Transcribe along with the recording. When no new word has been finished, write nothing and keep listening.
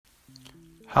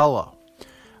Hello,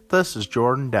 this is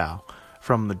Jordan Dow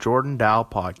from the Jordan Dow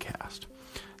Podcast.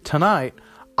 Tonight,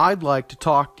 I'd like to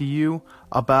talk to you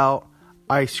about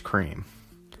ice cream.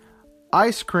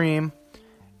 Ice cream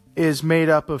is made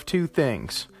up of two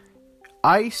things,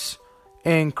 ice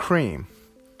and cream.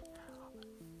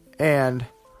 And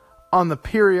on the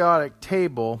periodic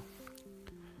table,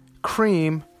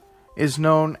 cream is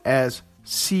known as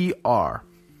Cr.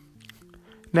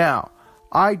 Now,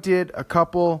 I did a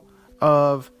couple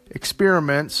of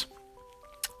experiments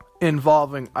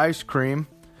involving ice cream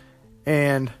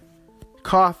and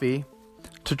coffee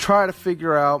to try to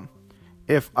figure out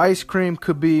if ice cream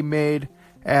could be made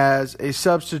as a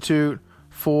substitute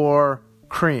for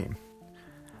cream.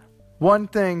 One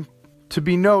thing to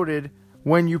be noted,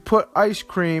 when you put ice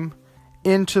cream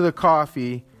into the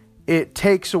coffee, it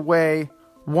takes away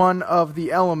one of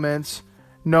the elements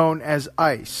known as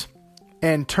ice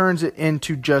and turns it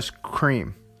into just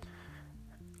cream.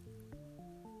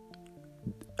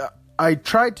 I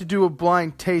tried to do a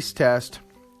blind taste test,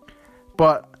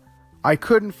 but I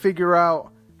couldn't figure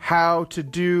out how to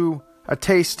do a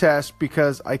taste test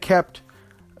because I kept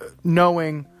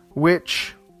knowing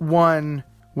which one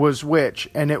was which,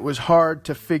 and it was hard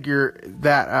to figure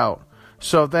that out.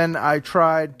 So then I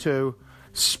tried to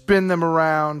spin them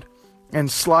around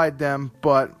and slide them,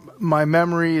 but my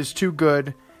memory is too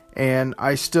good, and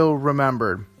I still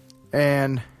remembered,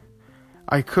 and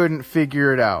I couldn't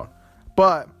figure it out.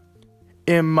 But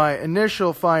in my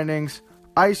initial findings,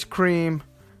 ice cream,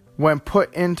 when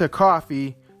put into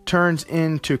coffee, turns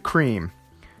into cream.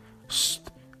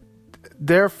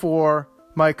 Therefore,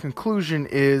 my conclusion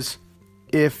is,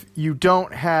 if you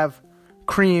don't have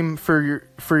cream for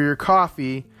your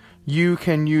coffee, you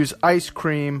can use ice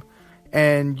cream,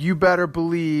 and you better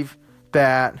believe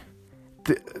that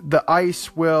the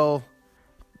ice will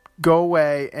go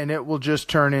away and it will just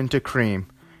turn into cream.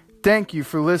 Thank you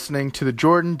for listening to the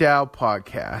Jordan Dow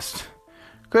Podcast.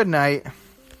 Good night.